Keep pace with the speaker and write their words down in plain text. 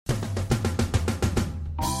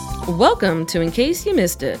Welcome to In Case You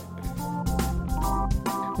Missed It.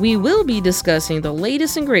 We will be discussing the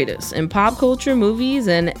latest and greatest in pop culture, movies,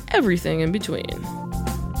 and everything in between.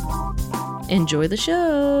 Enjoy the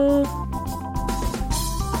show!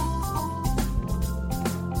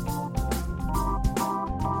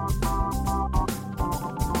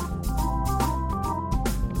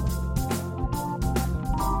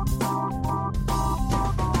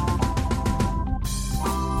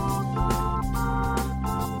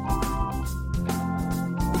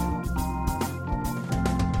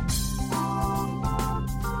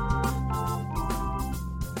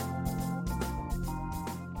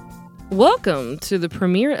 Welcome to the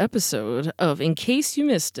premiere episode of In Case You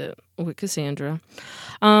Missed It with Cassandra.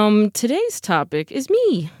 Today's topic is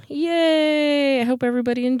me. Yay! I hope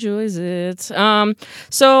everybody enjoys it.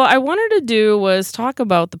 So I wanted to do was talk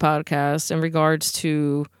about the podcast in regards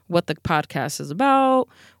to what the podcast is about,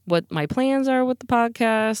 what my plans are with the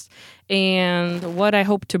podcast, and what I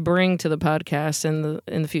hope to bring to the podcast in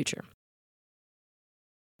the future.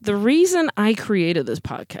 The reason I created this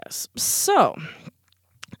podcast. So,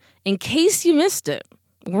 in case you missed it,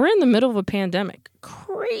 we're in the middle of a pandemic.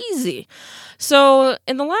 Crazy. So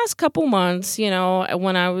in the last couple months,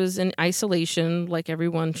 when I was in isolation, like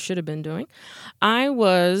everyone should have been doing, I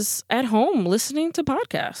was at home listening to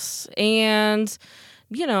podcasts. And,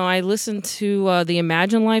 I listened to the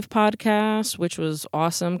Imagine Life podcast, which was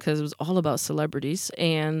awesome because it was all about celebrities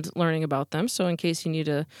and learning about them. So in case you need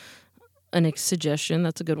a suggestion,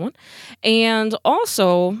 that's a good one. And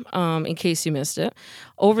also, in case you missed it,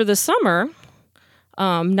 over the summer,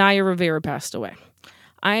 Naya Rivera passed away.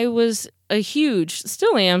 I was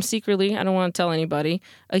still am secretly, I don't want to tell anybody,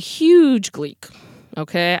 a huge Gleek.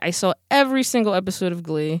 Okay, I saw every single episode of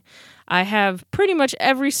Glee. I have pretty much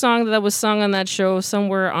every song that was sung on that show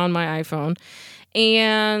somewhere on my iPhone.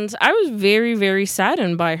 And I was very, very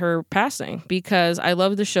saddened by her passing because I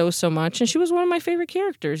loved the show so much. And she was one of my favorite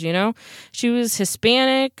characters, She was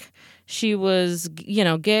Hispanic. She was,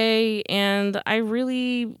 gay. And I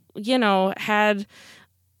really, had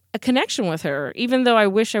a connection with her, even though I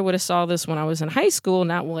wish I would have saw this when I was in high school,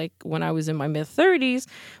 not like when I was in my mid-30s.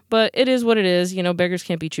 But it is what it is. Beggars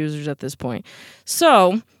can't be choosers at this point.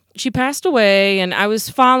 So she passed away, and I was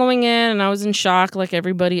following it, and I was in shock like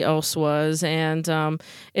everybody else was. And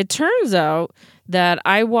it turns out that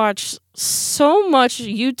I watched so much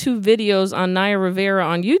YouTube videos on Naya Rivera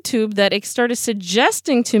on YouTube that it started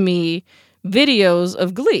suggesting to me videos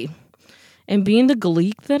of Glee. And being the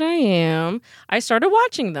Gleek that I am, I started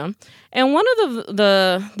watching them. And one of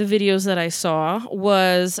the videos that I saw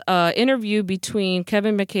was an interview between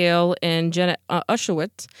Kevin McHale and Jenna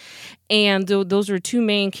Ushowitz. And those were two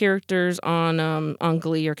main characters on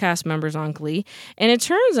Glee, or cast members on Glee. And it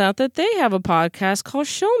turns out that they have a podcast called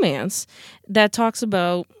Showmance that talks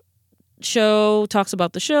about the show,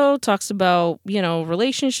 talks about,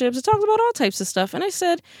 relationships. It talks about all types of stuff. And I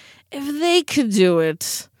said, if they could do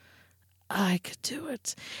it, I could do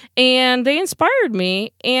it. And they inspired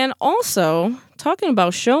me. And also, talking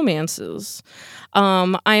about showmances,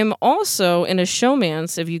 I am also in a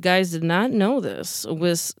showmance, if you guys did not know this,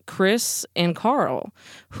 with Chris and Carl,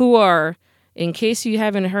 who are, in case you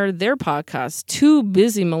haven't heard their podcast, Two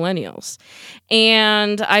Busy Millennials.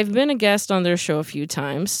 And I've been a guest on their show a few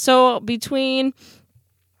times. So between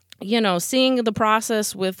seeing the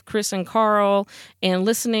process with Chris and Carl and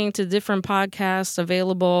listening to different podcasts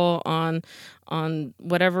available on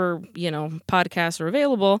whatever, podcasts are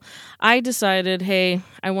available, I decided, hey,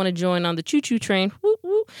 I want to join on the choo-choo train, woo,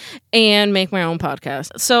 woo, and make my own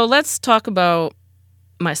podcast. So let's talk about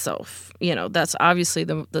myself. That's obviously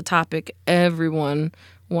the topic everyone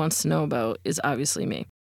wants to know about is obviously me.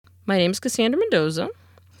 My name is Cassandra Mendoza.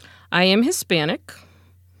 I am Hispanic.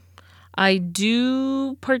 I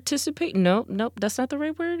do participate. Nope, that's not the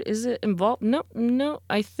right word. Is it involved? No.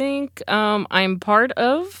 I think I'm part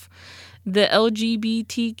of the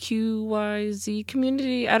LGBTQYZ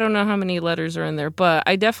community. I don't know how many letters are in there, but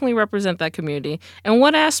I definitely represent that community. And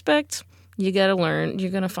what aspect? You got to learn.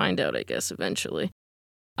 You're going to find out, I guess, eventually.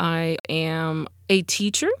 I am a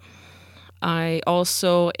teacher. I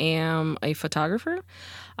also am a photographer.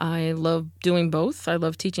 I love doing both. I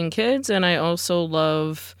love teaching kids, and I also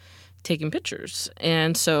love taking pictures.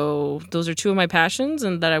 And so those are two of my passions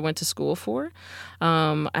and that I went to school for.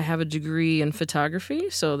 I have a degree in photography,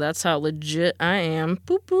 so that's how legit I am.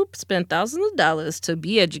 Boop, boop. Spent thousands of dollars to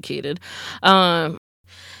be educated. And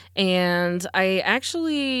I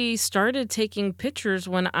actually started taking pictures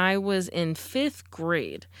when I was in 5th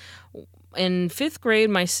grade. In 5th grade,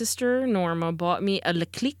 my sister Norma bought me a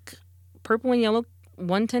Leclerc purple and yellow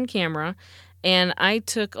 110 camera, And I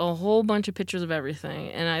took a whole bunch of pictures of everything,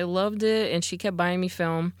 and I loved it. And she kept buying me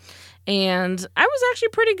film, and I was actually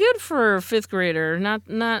pretty good for a fifth grader. Not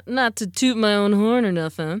to toot my own horn or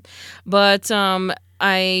nothing, but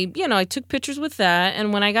I took pictures with that.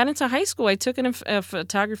 And when I got into high school, I took a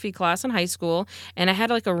photography class in high school, and I had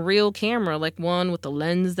like a real camera, like one with the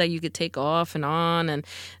lens that you could take off and on, and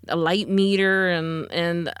a light meter,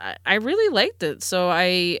 and I really liked it. So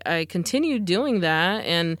I continued doing that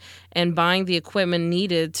and buying the equipment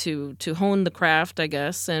needed to hone the craft, I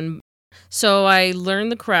guess. And so I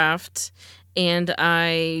learned the craft, and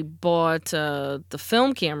I bought the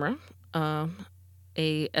film camera,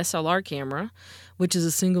 a SLR camera, which is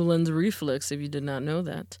a single lens reflex, if you did not know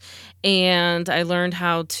that. And I learned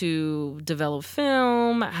how to develop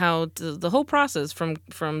film, the whole process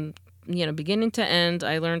from beginning to end.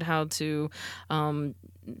 I learned how to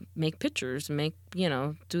make pictures,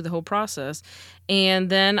 do the whole process. And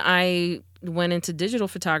then I went into digital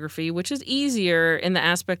photography, which is easier in the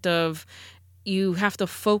aspect of you have to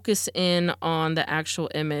focus in on the actual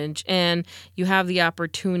image, and you have the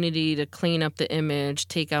opportunity to clean up the image,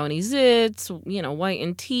 take out any zits,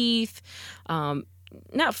 whiten teeth, not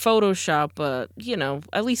Photoshop, but,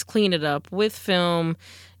 at least clean it up. With film,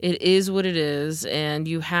 it is what it is, and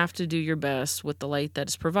you have to do your best with the light that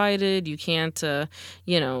is provided. You can't,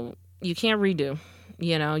 you can't redo.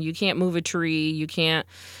 You can't move a tree. You can't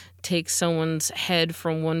take someone's head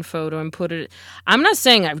from one photo and put it. I'm not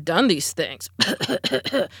saying I've done these things,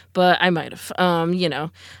 but I might have.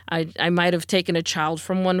 I might have taken a child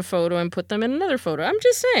from one photo and put them in another photo. I'm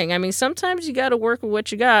just saying. I mean, sometimes you got to work with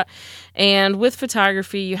what you got, and with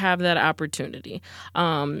photography, you have that opportunity.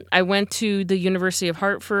 I went to the University of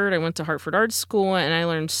Hartford. I went to Hartford Art School, and I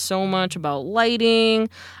learned so much about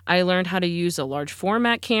lighting. I learned how to use a large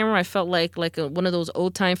format camera. I felt like one of those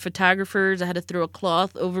old time photographers. I had to throw a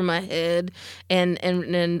cloth over my head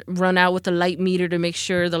and run out with a light meter to make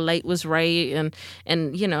sure the light was right, and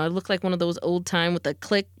it looked like one of those old time with a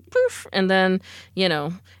click, poof, and then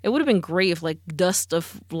it would have been great if like dust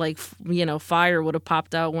of fire would have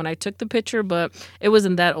popped out when I took the picture, but it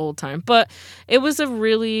wasn't that old time. But it was a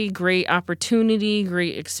really great opportunity,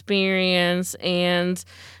 great experience, and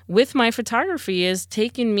with my photography has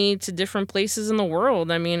taken me to different places in the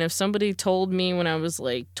world. I mean, if somebody told me when I was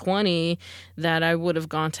like 20 that I would have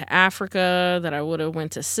gone to Africa, that I would have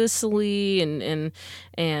went to Sicily,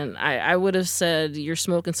 and I would have said, you're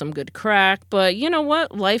smoking some good crack. But you know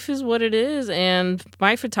what? Life is what it is, and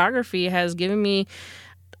my photography has given me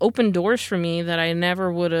open doors for me that I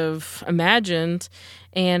never would have imagined.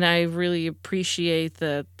 And I really appreciate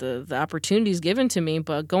the opportunities given to me.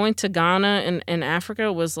 But going to Ghana and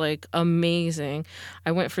Africa was like amazing.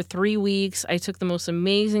 I went for 3 weeks. I took the most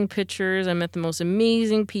amazing pictures. I met the most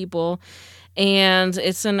amazing people. And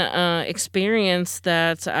it's an experience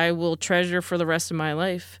that I will treasure for the rest of my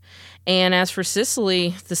life. And as for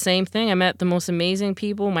Sicily, the same thing. I met the most amazing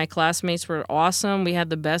people. My classmates were awesome. We had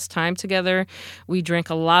the best time together. We drank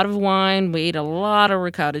a lot of wine. We ate a lot of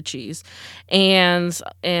ricotta cheese. And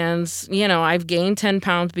I've gained 10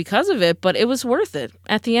 pounds because of it, but it was worth it.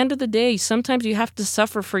 At the end of the day, sometimes you have to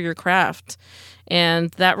suffer for your craft.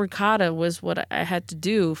 And that ricotta was what I had to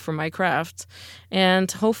do for my craft.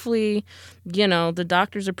 And hopefully, the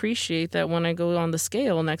doctors appreciate that when I go on the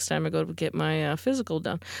scale next time I go to get my physical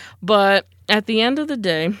done. But at the end of the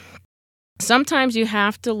day, sometimes you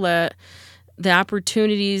have to let the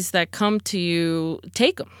opportunities that come to you,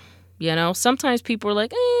 take them. Sometimes people are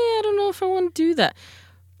like, I don't know if I want to do that.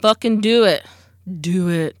 Fucking do it. Do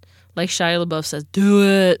it. Like Shia LaBeouf says, do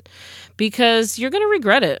it. Because you're going to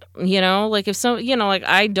regret it, like if some, like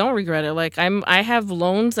I don't regret it. Like I have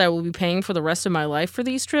loans that I will be paying for the rest of my life for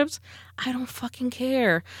these trips. I don't fucking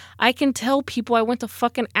care. I can tell people I went to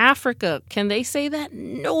fucking Africa. Can they say that?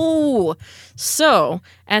 No. So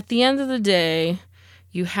at the end of the day,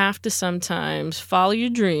 you have to sometimes follow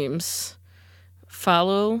your dreams,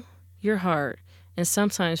 follow your heart, and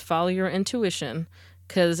sometimes follow your intuition,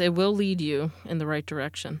 because it will lead you in the right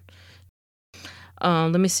direction.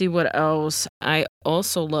 Let me see what else. I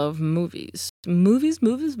also love movies. Movies.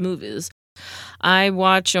 I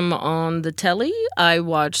watch them on the telly. I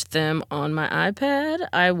watch them on my iPad.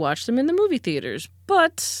 I watch them in the movie theaters.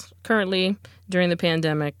 But currently, during the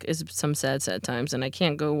pandemic, is some sad times, and I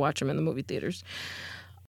can't go watch them in the movie theaters.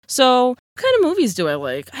 So, what kind of movies do I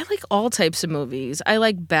like? I like all types of movies. I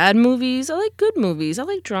like bad movies. I like good movies. I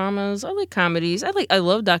like dramas. I like comedies. I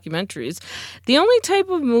love documentaries. The only type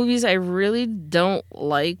of movies I really don't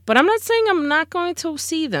like, but I'm not saying I'm not going to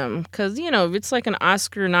see them, because, if it's like an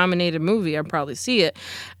Oscar-nominated movie, I'll probably see it,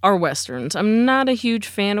 are Westerns. I'm not a huge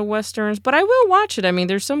fan of Westerns, but I will watch it. I mean,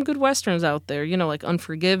 there's some good Westerns out there, like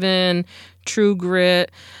Unforgiven, True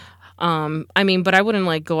Grit. But I wouldn't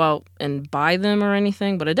like go out and buy them or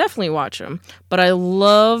anything, but I definitely watch them. But I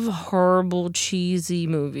love horrible, cheesy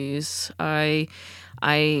movies. I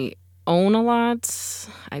own a lot.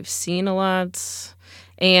 I've seen a lot.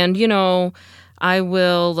 And, I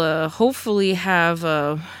will hopefully have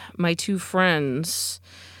my two friends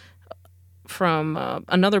from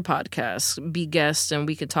another podcast be guests, and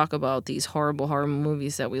we could talk about these horrible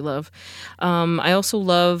movies that we love. I also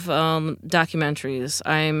love documentaries.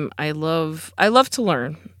 I love to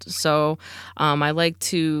learn, so I like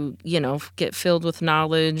to get filled with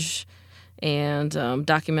knowledge, and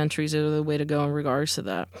documentaries are the way to go in regards to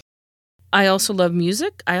that. I also love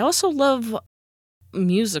music. I also love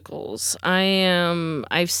musicals.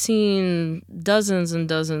 I've seen dozens and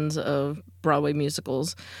dozens of Broadway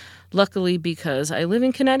musicals. Luckily, because I live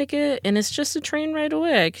in Connecticut and it's just a train right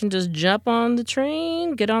away. I can just jump on the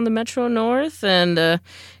train, get on the Metro North, and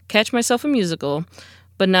catch myself a musical.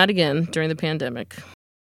 But not again during the pandemic.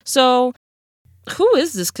 So, who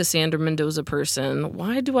is this Cassandra Mendoza person?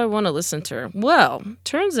 Why do I want to listen to her? Well,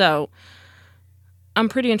 turns out I'm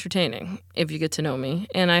pretty entertaining if you get to know me.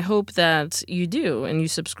 And I hope that you do and you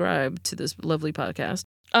subscribe to this lovely podcast.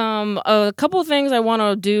 A couple of things I want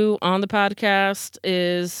to do on the podcast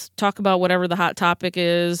is talk about whatever the hot topic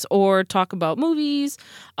is, or talk about movies,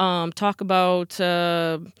 talk about,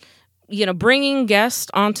 bringing guests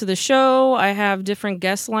onto the show. I have different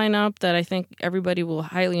guest lineup that I think everybody will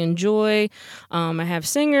highly enjoy. I have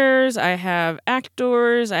singers, I have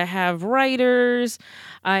actors, I have writers,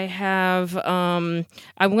 I have, I'm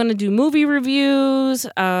going to do movie reviews.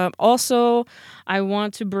 Also, I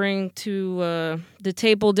want to bring to the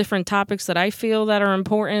table different topics that I feel that are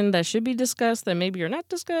important, that should be discussed, that maybe are not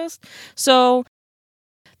discussed. So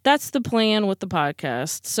that's the plan with the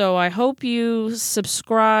podcast. So I hope you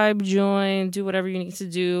subscribe, join, do whatever you need to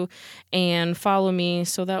do, and follow me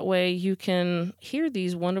so that way you can hear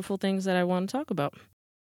these wonderful things that I want to talk about.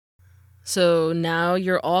 So now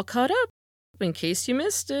you're all caught up, in case you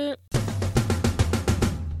missed it.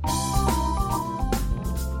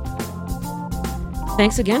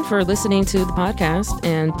 Thanks again for listening to the podcast,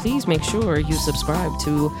 and please make sure you subscribe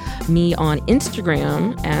to me on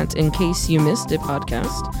Instagram at In Case You Missed It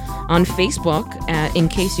Podcast, on Facebook at In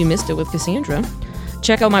Case You Missed It with Cassandra.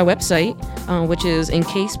 Check out my website, which is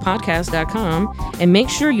incasepodcast.com, and make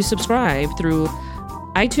sure you subscribe through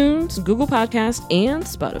iTunes, Google Podcasts, and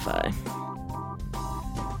Spotify.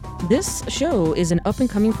 This show is an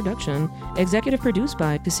up-and-coming production, executive produced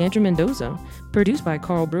by Cassandra Mendoza, produced by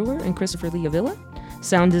Carl Brewer and Christopher Lee Avila,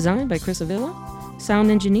 sound designed by Chris Avila, sound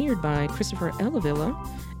engineered by Christopher L. Avila,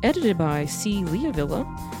 edited by C. Lee Avila,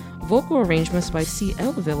 vocal arrangements by C. L.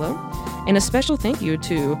 Avila, and a special thank you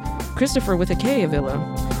to Christopher with a K. Avila.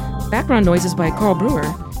 Background noises by Carl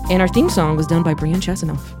Brewer, and our theme song was done by Brian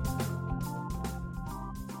Chasanoff.